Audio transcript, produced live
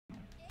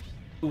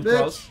Ooh,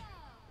 Bitch.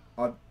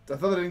 I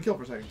thought I didn't kill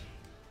for a second.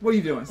 What are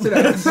you doing? Sit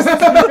down.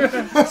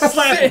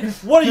 Slap.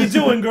 What are you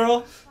doing,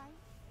 girl?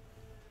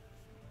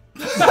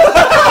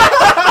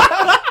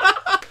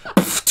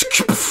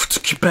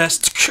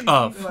 Best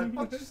of. Like,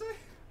 what did you say?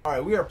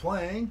 Alright, we are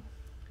playing.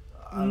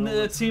 Team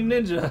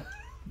Ninja.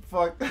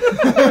 Fuck.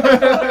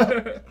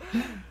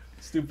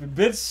 Stupid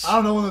bitch. I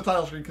don't know when the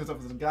title screen comes up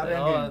with this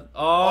goddamn game.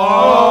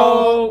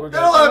 Oh,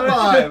 Dead or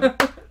Alive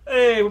 5.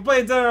 Hey, we're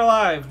playing Dead or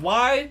Alive.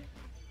 Why?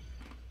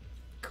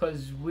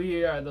 Because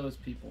we are those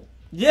people.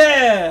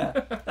 Yeah,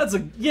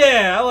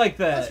 I like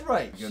that. That's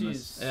right.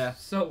 She's Yeah.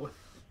 so.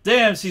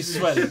 Damn, she's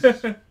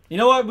sweaty. You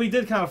know what? We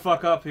did kind of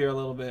fuck up here a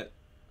little bit.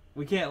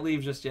 We can't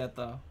leave just yet,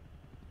 though.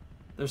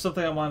 There's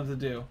something I wanted to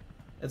do.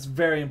 It's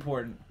very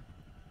important.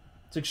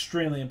 It's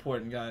extremely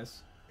important, guys.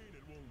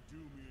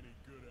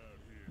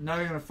 Now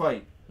you're gonna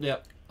fight.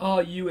 Yep. Oh,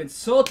 you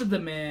insulted the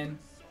man.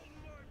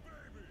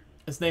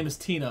 His name is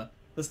Tina.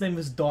 Let's name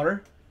his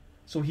daughter.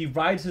 So he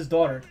rides his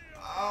daughter.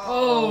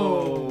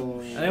 Oh.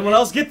 Anyone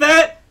else get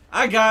that?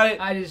 I got it.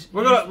 I just.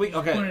 We're you gonna. just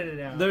Okay. pointed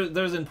it out.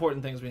 There's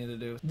important things we need to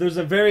do. There's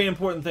a very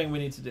important thing we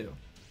need to do.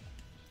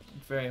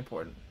 Very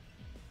important.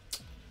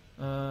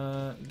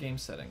 Game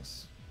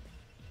settings.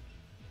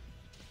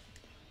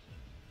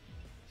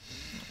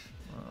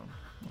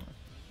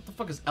 What the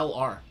fuck is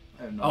LR?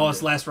 I have no Oh, idea.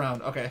 it's last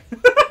round. Okay.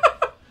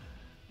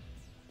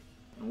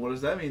 And what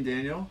does that mean,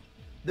 Daniel?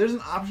 There's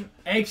an option.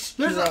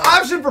 Extra. There's an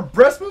option for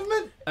breast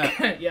movement?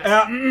 Yes.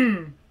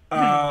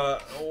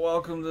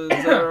 Welcome to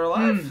Dead or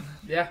Alive.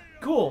 Yeah.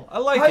 Cool. I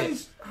like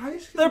it. How you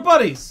They're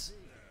buddies.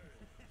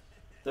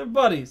 They're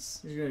buddies.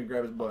 He's gonna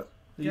grab his butt.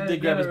 He Gotta-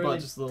 did grab his gotta butt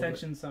really just a little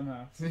tension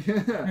somehow.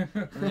 Yeah.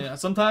 bit. Yeah.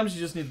 Sometimes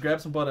you just need to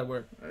grab some butt at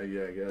work. Yeah,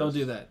 I guess. Don't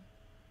do that.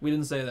 We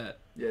didn't say that.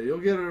 Yeah, you'll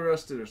get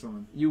arrested or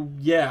something.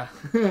 Yeah.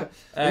 When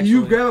Actually,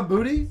 you grab a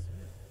booty,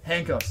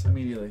 handcuffs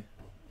immediately.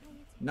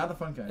 Not the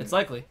fun kind. it's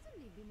likely.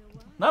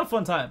 Not a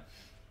fun time.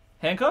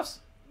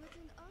 Handcuffs?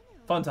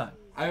 Fun time.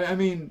 I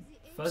mean,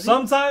 Fuzzy?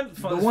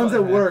 Sometimes the ones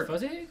that work.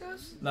 Fuzzy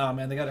handcuffs? Nah,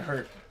 man, they gotta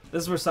hurt.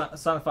 This is where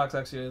Sonic Fox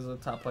actually is a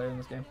top player in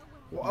this game.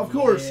 Well, of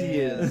course he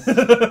is.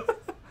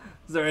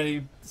 Is there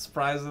any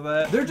surprise of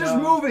that? They're just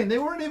moving. They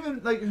weren't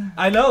even like.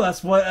 I know,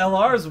 that's what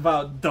LR is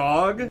about,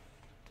 dog.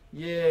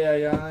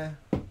 Yeah.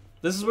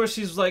 This is where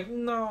she's like,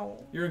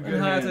 no. You're in good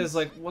And Hayate hands. is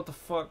like, what the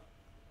fuck?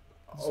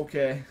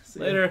 Okay. See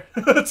ya. Later.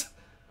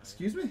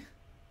 Excuse me.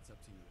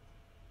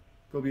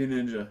 Go be a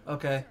ninja.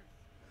 Okay.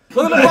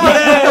 Look at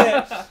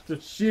that! Yeah!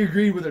 She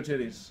agreed with her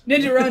titties.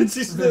 Ninja run.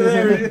 She's still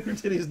there. Her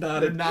titties They're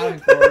nodded. nodding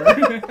for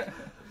her.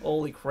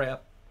 Holy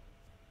crap.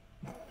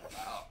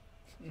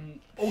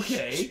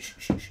 Okay.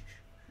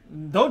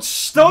 Don't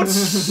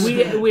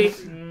we.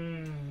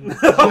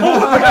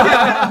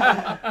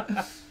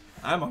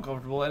 I'm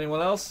uncomfortable.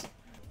 Anyone else?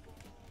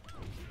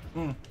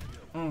 Damn,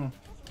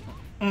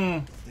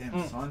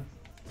 son.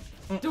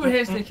 Do a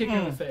handstand kick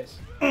in the face.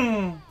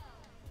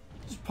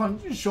 Just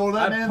punch. You shoulder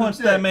that man. I punched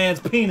that man's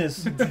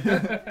penis.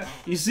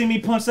 You see me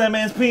punch that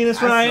man's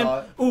penis, I Ryan? saw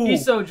it. Ooh,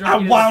 He's so drunk, I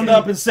he doesn't wound see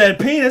up it. and said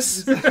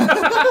penis.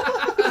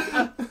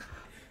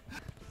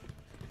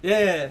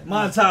 Yeah,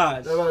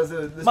 montage.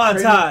 This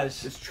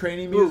Montage. This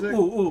training Ooh, music.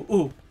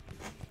 ooh.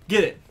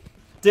 Get it.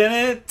 Din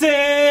it, din.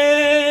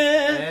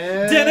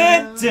 Din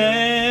it,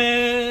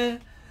 din.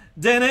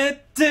 Din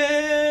it,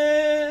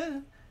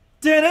 din.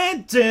 Din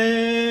it,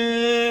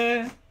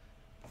 din.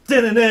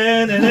 Din it, din,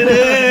 din, din, din.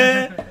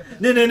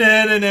 Din it,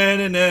 din, din, din,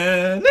 din,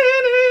 din.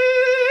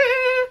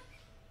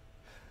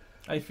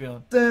 How you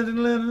feeling?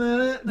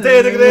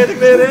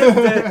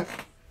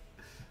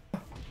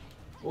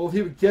 Well, if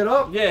he would get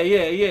up. Yeah.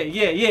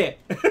 Yeah.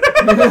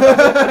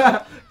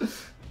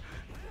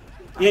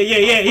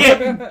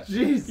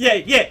 Jeez.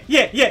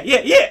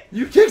 Yeah.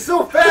 You kick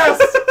so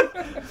fast.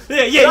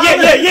 Yeah.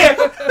 Yeah.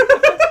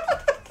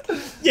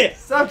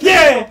 Stop kicking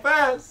so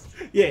fast.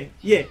 Yeah.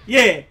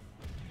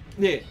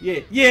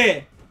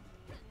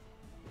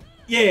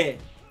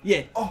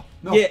 Oh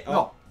no. Yeah.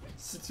 No.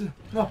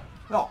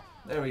 No.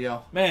 There we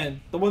go. Man,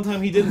 the one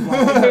time he didn't block.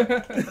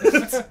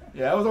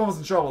 Yeah, I was almost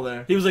in trouble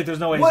there. He was like, there's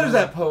no way. What he's is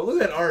doing that pose?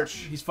 Look at that arch.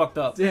 He's fucked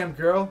up. Damn,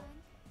 girl.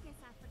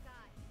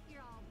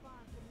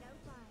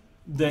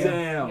 Damn. You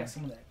Damn. got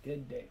some of that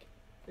good dick.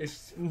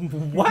 It's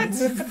What?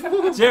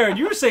 Jared,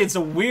 you were saying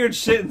some weird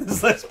shit in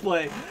this Let's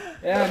Play.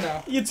 Yeah, I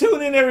know. You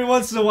tune in every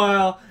once in a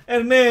while,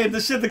 and man, the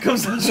shit that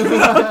comes out your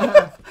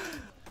mouth.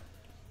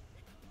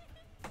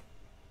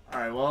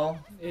 Alright, well.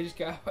 It just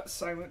got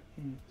silent.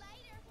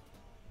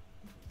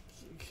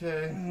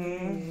 Okay.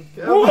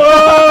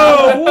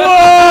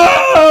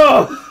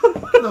 Whoa!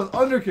 That was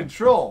under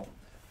control.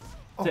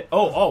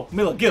 Oh,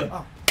 Mila, get him.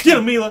 Oh. Get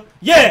him, Mila.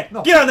 Yeah,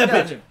 No, get on that get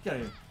out bitch. of here. Get out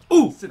of here.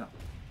 Ooh. Sit down.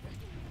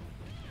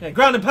 Yeah,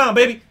 ground and pound,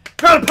 baby.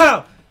 Ground and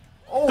pound.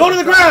 Oh, Go to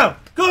the ground.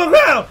 Go to the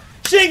ground.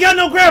 She ain't got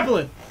no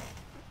grappling.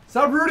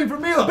 Stop rooting for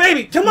Mila.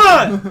 Baby, come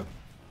on.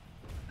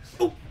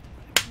 Ooh.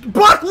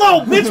 Block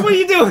low, bitch. What are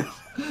you doing?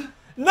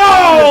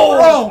 No.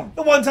 Wrong.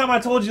 The one time I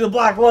told you to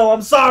block low.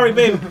 I'm sorry,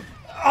 baby.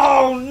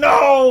 Oh,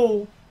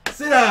 no.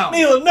 Sit down.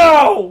 Mila,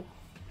 no.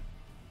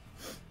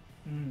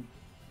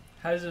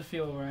 How does it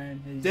feel,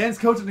 Ryan? Dan's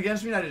coaching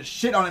against me and I just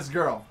shit on his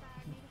girl.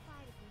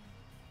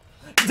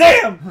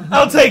 Damn!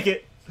 I'll take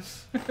it.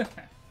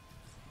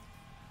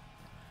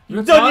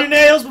 You done your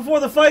nails before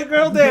the fight,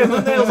 girl? Damn,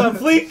 the nails on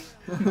fleek.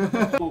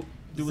 Ooh,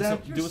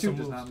 Zach, your do suit some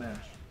does moves. not match.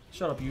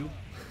 Shut up, you.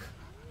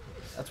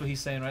 That's what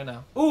he's saying right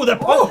now. Ooh, that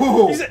punch!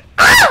 He said,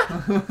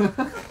 ah!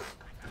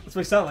 That's what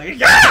he sounded like.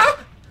 Yeah!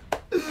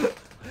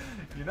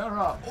 You're not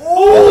wrong.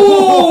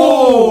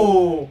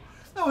 Oh!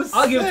 That was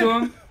I'll sick. give it to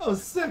him. That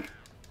was sick.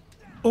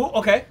 Ooh,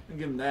 okay. I'll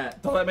give him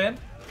that. Throw that man.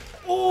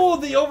 Ooh,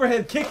 the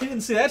overhead kick. He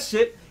didn't see that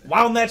shit.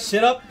 Wound that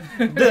shit up.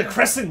 Did a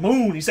crescent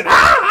moon. He said,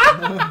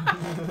 ah!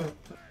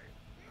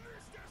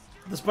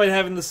 Despite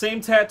having the same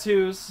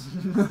tattoos,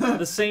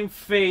 the same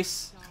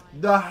face.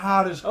 The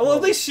hottest. Oh, well,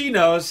 at least she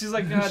knows. She's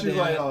like, God She's damn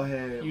like, it. oh,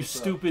 hey. You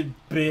stupid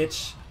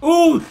bitch.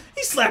 Ooh,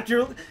 he slapped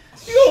your...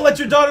 You gonna let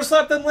your daughter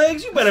slap them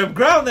legs? You better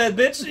ground that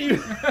bitch.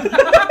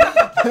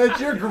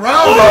 You're grounded.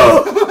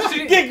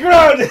 Oh, get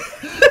grounded.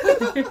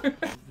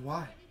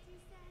 Why?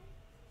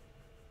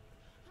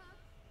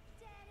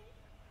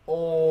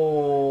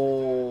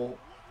 Oh.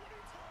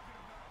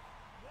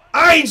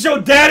 I ain't your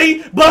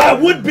daddy, but I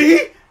would be.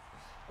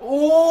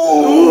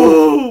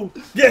 Oh.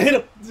 Ooh. Yeah, hit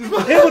him.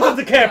 Hit him with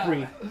the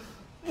DiCapri.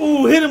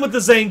 Ooh, hit him with the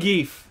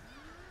Zangief.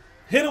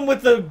 Hit him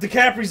with the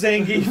DiCapri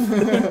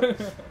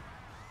Zangief.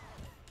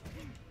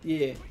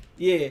 Yeah,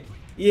 yeah,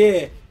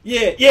 yeah,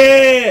 yeah,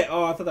 yeah.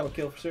 Oh, I thought that would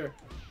kill for sure.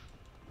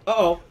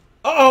 Uh-oh.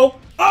 Uh-oh.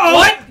 Uh-oh.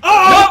 What?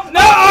 Uh-oh.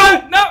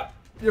 No, no.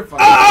 You're fine.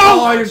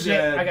 Oh, you're Shit,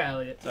 dead. I got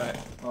Elliot. Alright.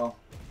 Oh.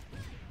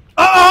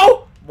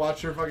 Uh-oh.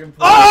 Watch her fucking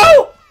play.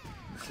 Oh!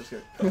 Just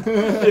kidding.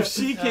 If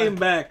she came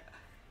back,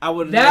 I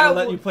would That never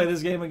let w- you play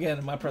this game again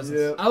in my presence.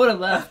 Yeah. I would have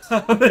left.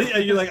 Yeah,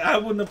 you're like, I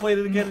wouldn't have played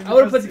it again. In I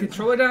would have your put the presence.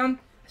 controller down.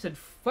 I said,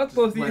 fuck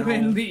both of you Went home.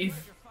 and leave.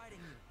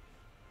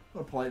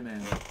 What a polite man.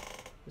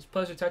 It's a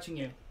pleasure touching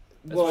you.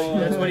 That's, Whoa.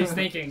 that's what he's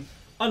thinking.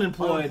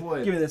 Unemployed.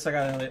 Unemployed. Give me this. I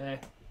got it. Hey.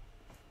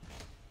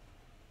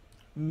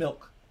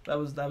 Milk. That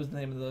was the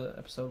name of the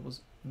episode.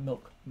 Was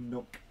Milk.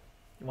 Milk.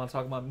 You want to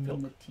talk about milk?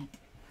 From the teeth.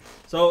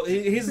 So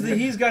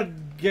he's got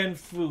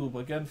Genfu,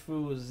 but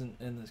Genfu is in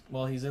this.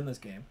 Well, he's in this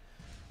game,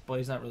 but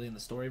he's not really in the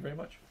story very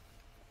much.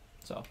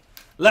 So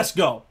let's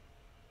go.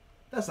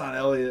 That's not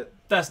Elliot.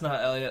 That's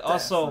not Elliot.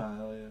 That's Also,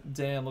 not Elliot.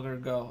 damn, look at her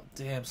go.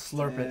 Damn,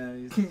 slurp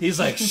it. Yeah, He's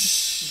like, he's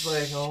shh.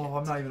 like, oh,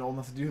 I'm not even old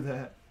enough to do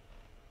that.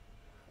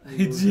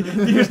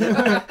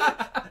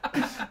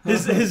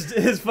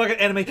 his fucking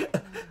anime.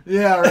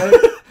 Yeah, right?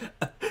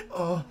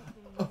 Oh.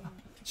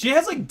 She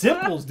has like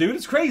dimples, dude.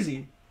 It's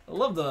crazy. I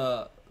love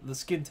the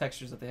skin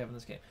textures that they have in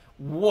this game.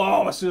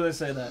 Whoa! As soon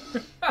as I say that.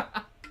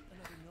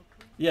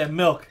 Yeah,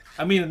 milk.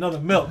 I mean another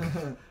milk.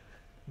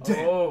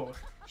 Damn. Oh.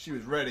 She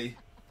was ready.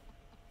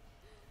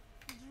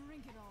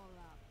 Drink it all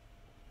up.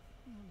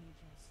 No need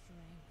your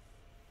strength,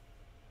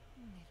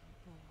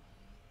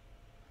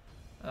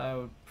 little boy. I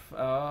would.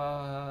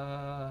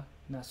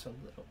 Not so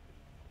little.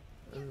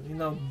 You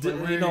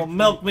know,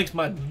 milk makes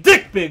my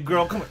dick big,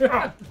 girl. Come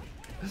on.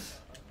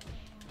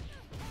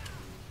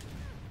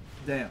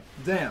 Damn.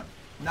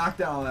 Knock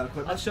down all that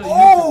equipment. I'll show you.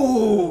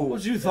 Oh!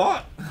 What you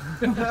thought?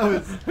 That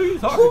was, Who you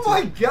talking oh to?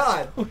 my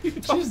god! Who you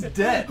talking She's to?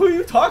 dead. Who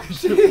you talking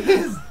She to?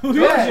 is Who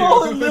you dead.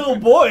 calling little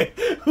boy?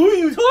 Who are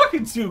you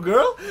talking to,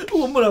 girl?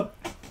 Ooh, I'm gonna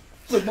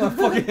flip my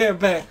fucking hair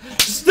back.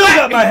 Still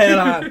got my head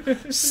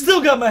on.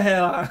 Still got my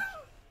head on.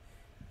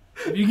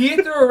 If you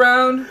get through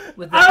around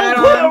with the I hat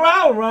don't play on,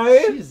 around,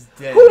 Ryan. She's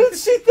dead. Who did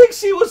she think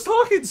she was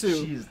talking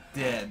to? She's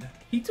dead.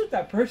 he took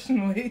that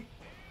personally.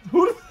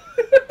 Who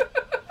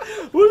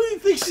do you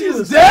think she She's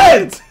was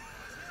dead!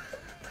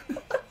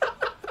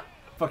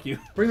 Fuck you.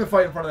 Bring the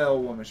fight in front of that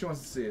old woman. She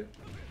wants to see it.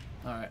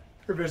 Alright.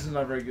 Her vision's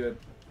not very good.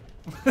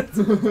 What's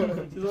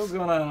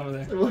going on over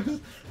there?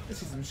 I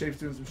see some shapes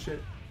doing some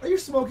shit. Are you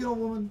smoking, old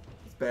woman?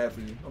 It's bad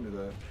for you. Don't do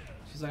that.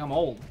 She's like, I'm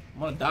old.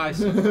 I'm gonna die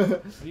soon.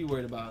 What are you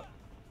worried about?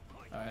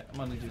 Alright, I'm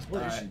gonna just.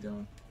 What is she Alright.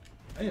 doing?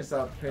 I need to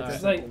stop paying Alright.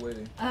 attention It's to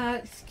waiting.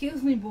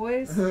 Excuse me,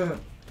 boys.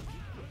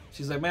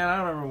 She's like, man, I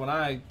remember when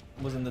I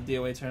was in the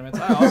DOA tournaments.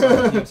 I also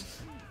had huge,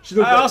 She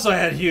looked I like also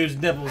had huge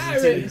nipples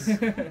and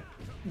titties.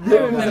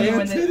 remember and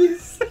when they-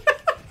 titties.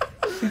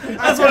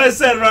 That's what I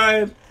said,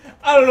 Ryan.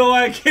 I don't know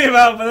why it came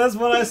out, but that's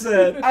what I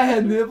said. I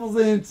had nipples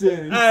and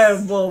titties. I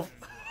have both.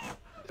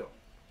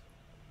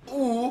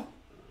 Ooh.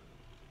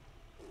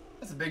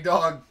 That's a big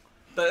dog.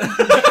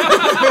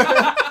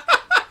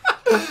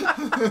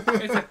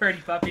 It's a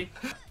pretty puppy.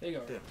 There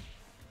you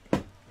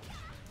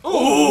go.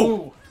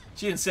 Ooh!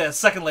 She didn't see that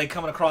second leg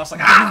coming across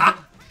like,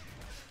 ah!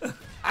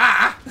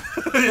 Ah!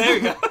 There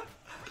you go.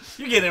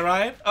 You're getting it,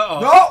 Ryan.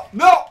 Uh-oh.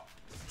 No!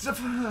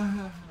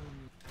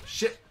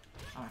 Shit.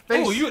 On my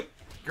face. Oh, you...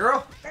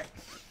 Girl.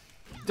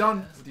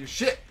 Done with your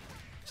shit.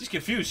 She's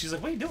confused. She's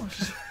like, what are you doing?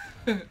 She's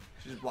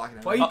just blocking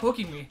it. Why are you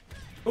poking me?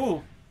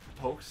 Ooh.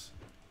 Pokes.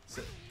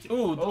 Sit.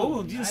 Ooh, Oh, ooh,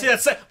 you didn't nice.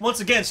 see that once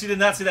again, she did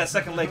not see that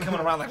second leg coming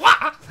around like,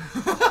 wah!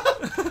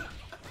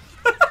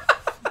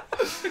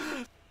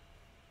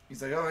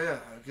 He's like, oh yeah,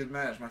 good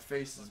match. My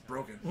face is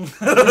broken.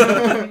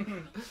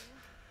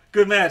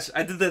 Good match.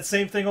 I did that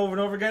same thing over and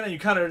over again, and you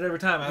countered it every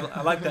time.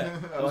 I like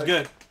that. That was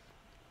good.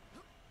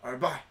 All right,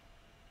 bye.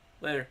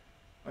 Later.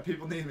 My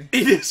people need me.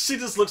 She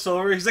just looks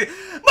over. He's like,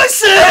 my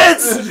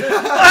sins!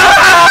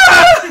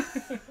 Ah!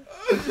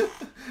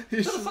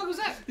 What the fuck was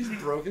that? He's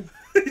broken.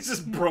 He's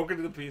just broken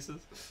into pieces.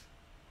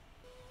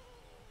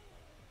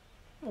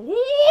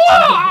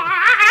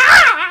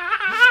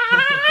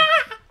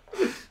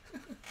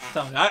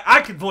 Tell me,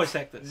 I can voice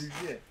act this.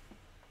 Yeah.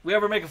 We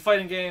ever make a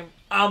fighting game,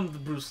 I'm the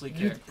Bruce Lee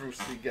You're character. the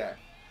Bruce Lee guy.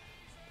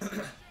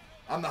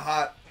 I'm the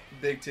hot,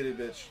 big titty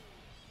bitch.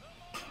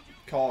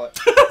 Call it.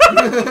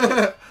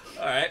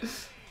 Alright.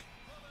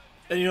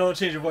 And you don't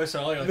change your voice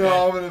at all. You're like, No,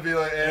 hey, I'm gonna be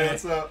like, hey,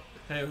 what's up?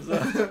 hey, what's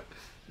up?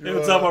 Hey,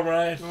 what's up,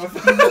 O'Brien?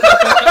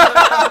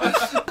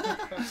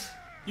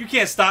 You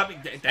can't stop me.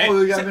 Dang. Oh,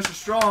 we got Mr.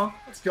 Strong.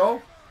 Let's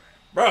go.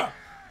 Bro,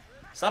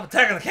 stop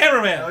attacking the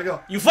cameraman. There we go.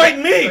 You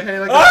fighting me? Hey,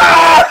 like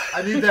Ah!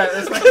 I need that.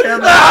 That's my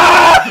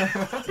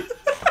camera.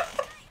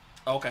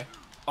 Okay.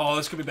 Oh,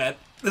 this could be bad.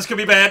 This could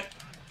be bad.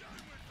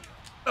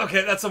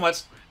 Okay, that's so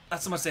much.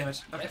 That's so much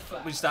damage. Okay,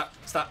 we stop.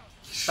 Stop.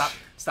 Stop.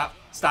 Stop.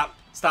 Stop.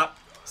 Stop.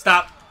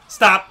 Stop.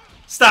 Stop.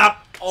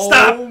 Stop. Oh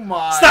Stop.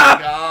 my Stop.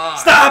 god.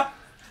 Stop.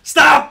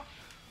 Stop.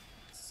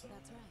 That's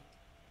right.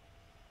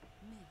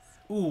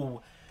 Miss.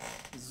 Ooh.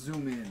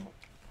 Zoom in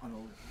on a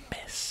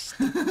Missed.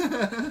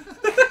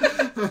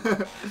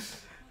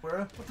 Where?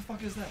 What the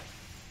fuck is that?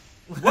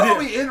 What are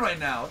we in right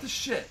now? What the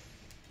shit?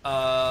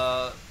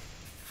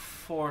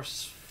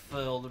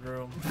 Force-filled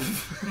room.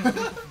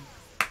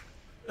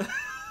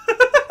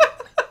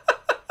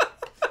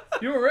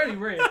 You were ready,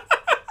 Ray.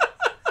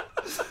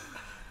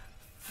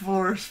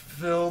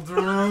 Force-filled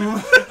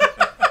room.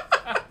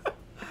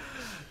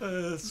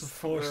 It's a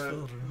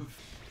force-filled room.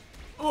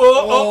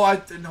 Oh, I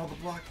didn't hold the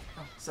block.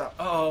 Oh, stop.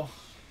 Uh-oh.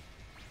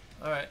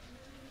 Alright.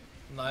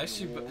 Nice.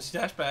 You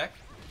dash back.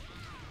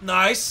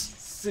 Nice.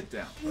 Sit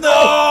down. No!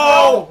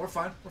 No! We're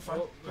fine. We're fine.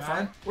 Oh, We're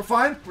Ryan. fine. We're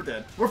fine. We're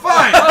dead. We're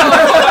fine.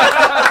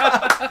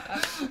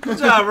 Good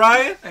job,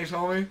 Ryan. Thanks,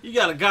 homie. You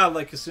got a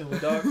godlike Kasumi,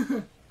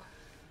 dog.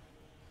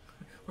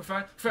 We're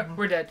fine.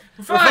 We're dead.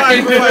 We're We're fine.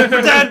 fine. We're fine.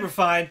 We're dead. We're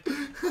fine.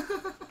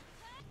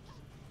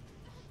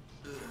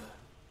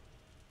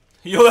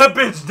 Yo, that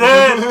bitch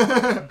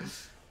dead.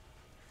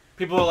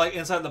 People are like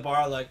inside the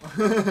bar, like,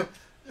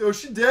 Yo,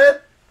 she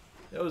dead?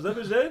 yo, is that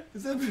bitch dead?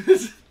 Is that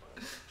bitch?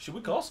 Should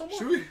we call someone?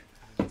 Should we?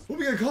 What are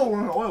we gonna call? We're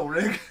on an oil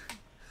rig.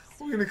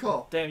 What are we gonna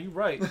call? Damn, you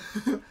right.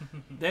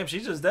 Damn,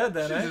 she's just dead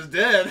then, She's eh? just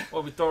dead.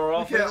 What, we throw her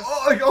off? Yeah.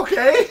 Oh, like,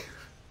 okay.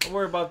 Don't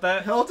worry about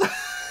that. Hell.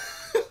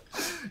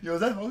 Yo,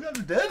 is that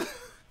helicopter dead?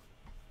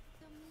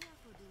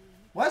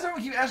 Why does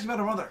everyone keep asking about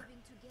her mother? Been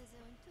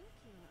together in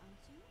Tokyo,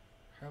 aren't you?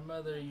 Her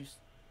mother used.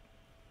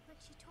 But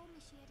she told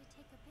me she had to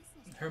take a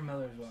business. Her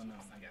mother is well known,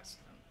 I guess.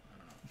 I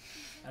don't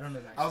know. I don't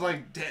know that. I was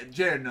like,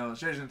 Jared knows.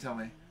 Jared's gonna tell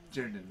me.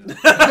 Jared didn't know.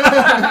 What is the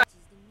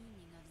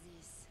meaning of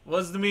this?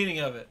 What's the meaning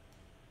of it?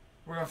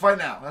 We're gonna fight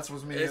now. That's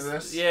what's the meaning of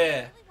It's- this. Yeah. I really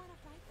want to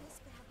fight this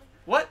battle.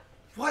 What?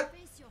 What?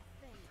 Face your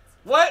fate.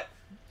 What?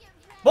 Get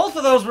ready. Both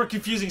of those were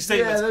confusing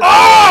statements. that's-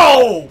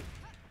 Oh!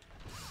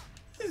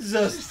 He's She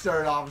just.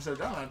 started off and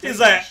said, "I'm not He's taking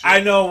like, that shit."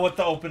 I know what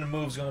the opening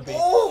move's gonna be.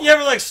 Oh! You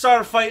ever like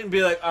start a fight and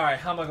be like, all right,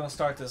 how am I gonna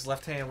start this?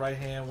 Left hand, right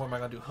hand. What am I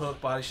gonna do?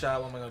 Hook, body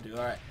shot. What am I gonna do?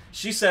 All right.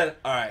 She said,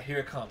 all right, here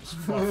it comes.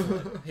 Front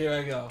flip. Here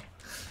I go.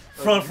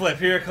 Front flip.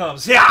 Here it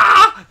comes.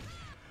 Yeah.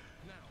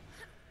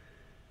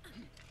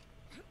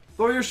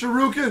 Throw your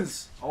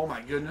shurikens. Oh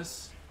my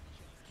goodness.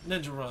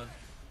 Ninja run.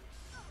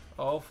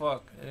 Oh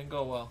fuck! It didn't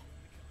go well.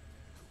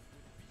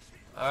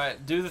 All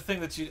right, do the thing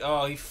that you.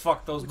 Oh, he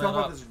fucked those We men talking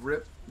about up. this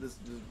rip. This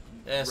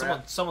Yeah,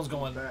 rap someone's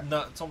going back.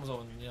 nut. Someone's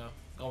going,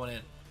 going in.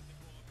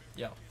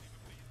 Yo,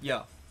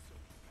 yo,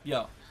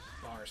 yo,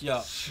 Bars.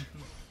 yo,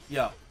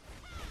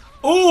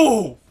 yo.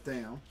 Ooh,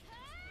 Damn.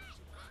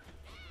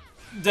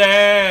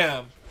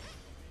 damn!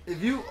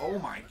 If you, oh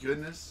my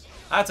goodness.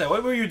 I tell you,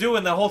 what were you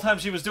doing the whole time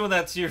she was doing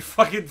that to your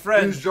fucking He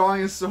friend? was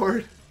drawing a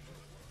sword.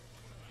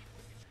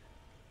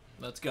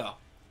 Let's go.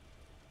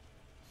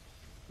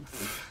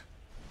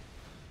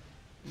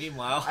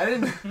 Meanwhile, I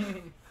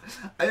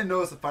didn't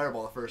notice the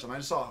fireball at first. I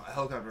just saw a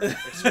helicopter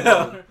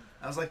explode.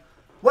 I was like,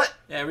 what?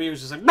 yeah, Ryu was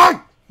just like,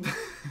 "Bark!"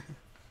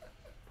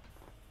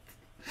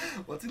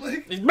 What's he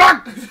like? He's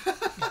bark!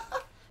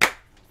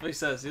 What he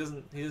says, he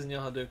doesn't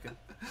yell Hadouken.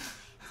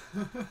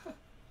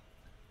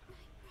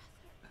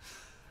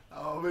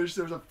 Oh, I wish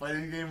there was a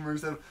fighting game where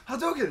instead of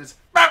Hadouken, it's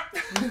Bark!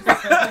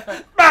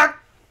 Bark!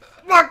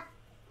 Bark!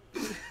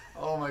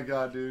 oh my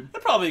god, dude.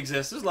 It probably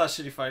exists. There's a lot of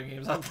shitty fighting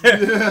games out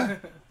there. Yeah.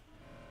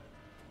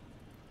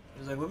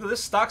 He's like, look at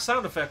this stock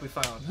sound effect we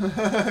found.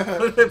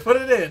 Put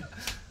it in.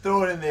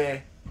 Throw it in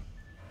there.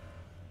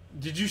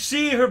 Did you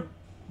see her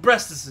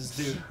breastises,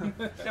 dude?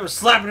 They were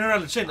slapping her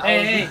on the chin.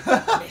 Hey,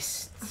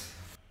 missed.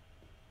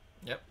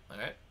 Yep,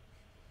 alright.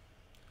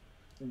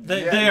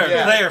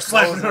 Yeah, They are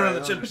slapping Those her on the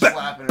those chin. are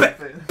slapping her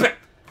face.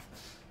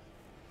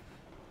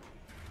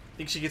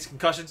 Think she gets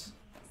concussions?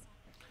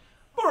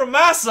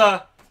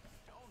 Muramasa?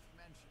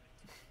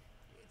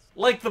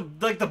 Like the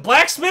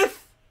blacksmith?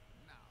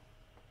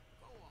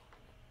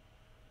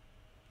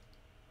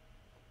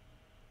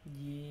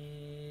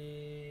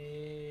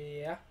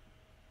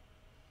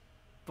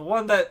 The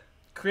one that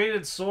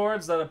created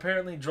swords that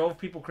apparently drove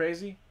people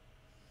crazy?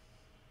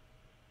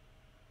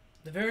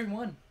 The very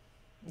one.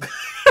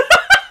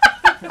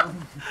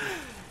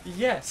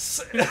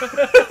 Yes.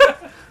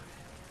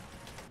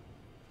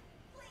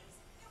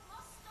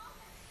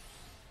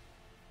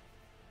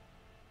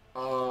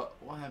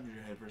 What happened to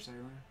your head for a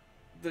second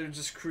They're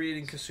just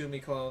creating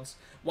Kasumi clones.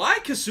 Why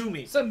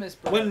Kasumi? Some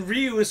misspelled. When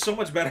Ryu is so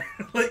much better.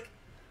 Like,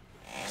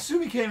 there?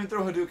 Sumi can't even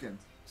throw Hadouken.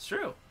 it's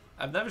true.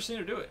 I've never seen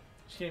her do it.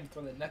 She didn't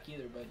throw the neck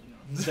either, but you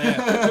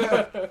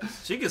know. Damn.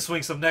 She could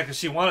swing some neck if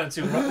she wanted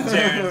to,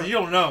 Jared. You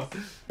don't know.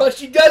 But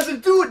she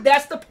doesn't do it.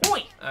 That's the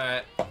point.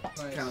 Alright.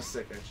 Nice. Kind of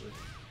sick, actually.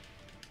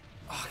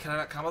 Oh, can I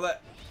not combo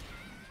that?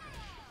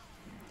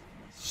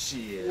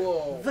 Shit.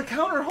 Whoa. The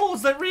counter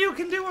holds that Ryu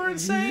can do are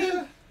insane.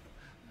 Yeah.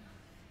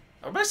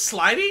 Am I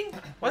sliding?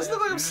 Why does it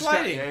look like I'm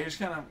sliding? Yeah, you're just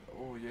kind of.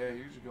 Oh yeah,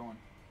 you're just going.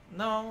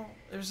 No,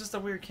 it was just a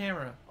weird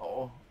camera.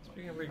 Oh.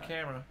 Speaking of weird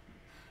camera.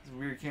 It's a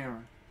weird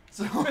camera.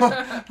 So.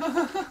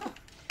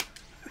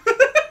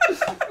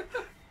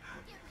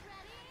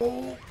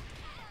 Oh.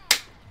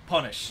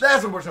 Punish.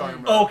 That's what we're talking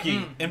about.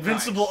 Oki.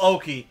 Invincible nice.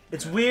 Oki.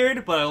 It's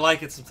weird, but I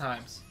like it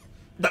sometimes.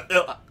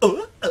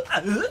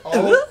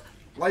 Oh,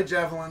 light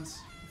javelins.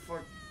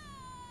 Fuck.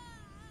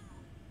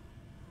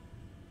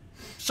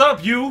 Shut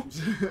up, you!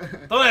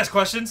 Don't ask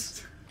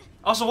questions.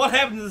 Also, what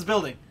happened to this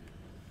building?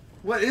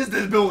 What is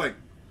this building?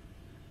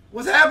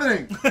 What's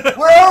happening?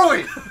 Where are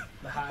we?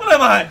 The hive. What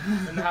am I?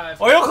 And the hive.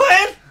 Oreo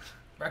Clan?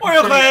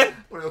 Oreo Clan?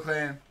 What are you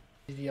playing?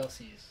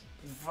 DLCs.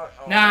 Fuck.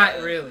 Oh, Not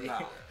man. really.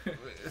 Nah.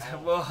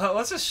 Well,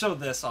 let's just show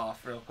this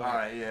off real quick.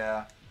 Alright,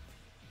 yeah.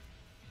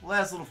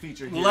 Last little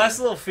feature here. Last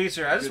little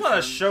feature. I just Good want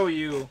to friends. show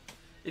you,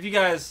 if you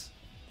guys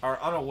are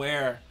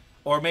unaware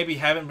or maybe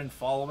haven't been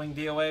following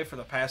DOA for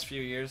the past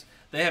few years,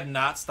 they have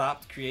not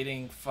stopped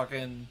creating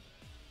fucking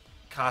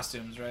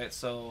costumes, right?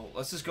 So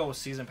let's just go with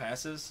season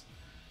passes.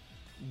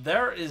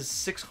 There is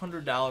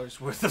 $600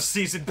 worth of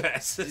season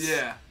passes.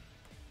 Yeah.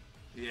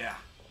 Yeah.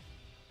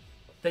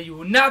 That you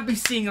will not be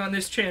seeing on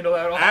this channel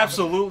at all.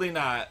 Absolutely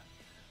not.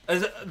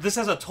 This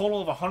has a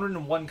total of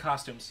 101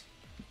 costumes.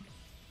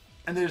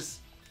 And there's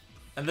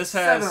And this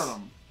 7 has of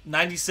them.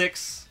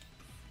 96,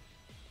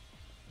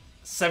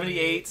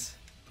 78,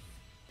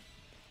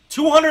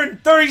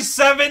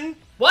 237,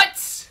 What?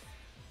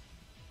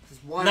 'Cause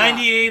why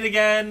 98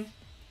 again,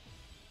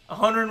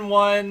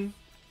 101,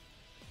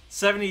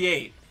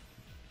 78.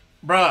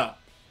 Bruh.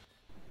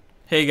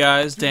 Hey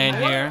guys, Dan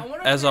I wonder- here. I wonder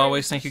if As they're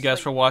always, just thank you guys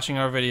like- for watching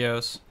our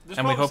videos. There's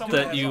And we probably hope someone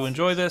that that you has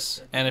enjoy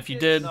this. And if you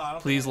did, No, I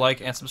don't please think-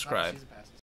 like and subscribe.